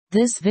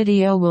This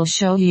video will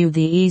show you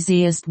the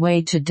easiest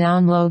way to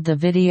download the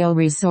video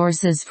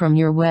resources from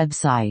your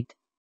website.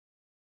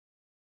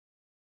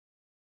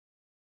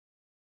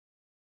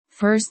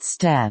 First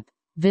step,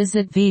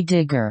 visit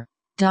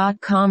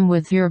vdigger.com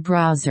with your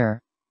browser.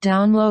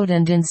 Download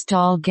and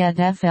install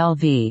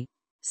GetFLV.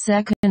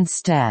 Second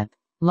step,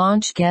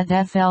 launch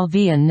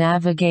GetFLV and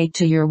navigate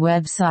to your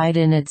website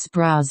in its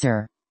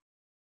browser.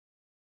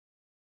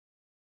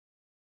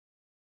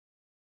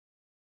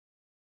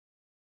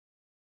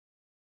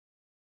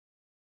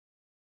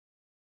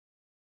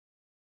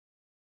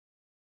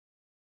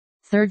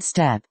 Third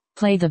step,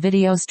 play the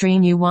video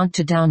stream you want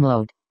to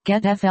download.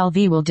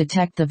 GetFLV will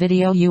detect the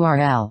video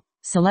URL.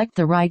 Select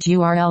the right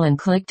URL and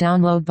click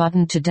Download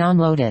button to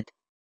download it.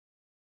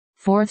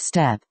 Fourth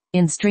step,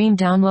 in Stream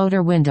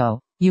Downloader window,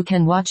 you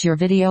can watch your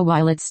video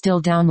while it's still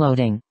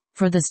downloading.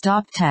 For the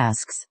stop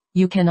tasks,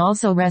 you can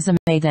also resume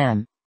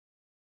them.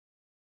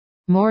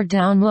 More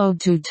download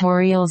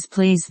tutorials,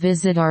 please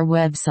visit our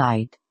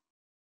website.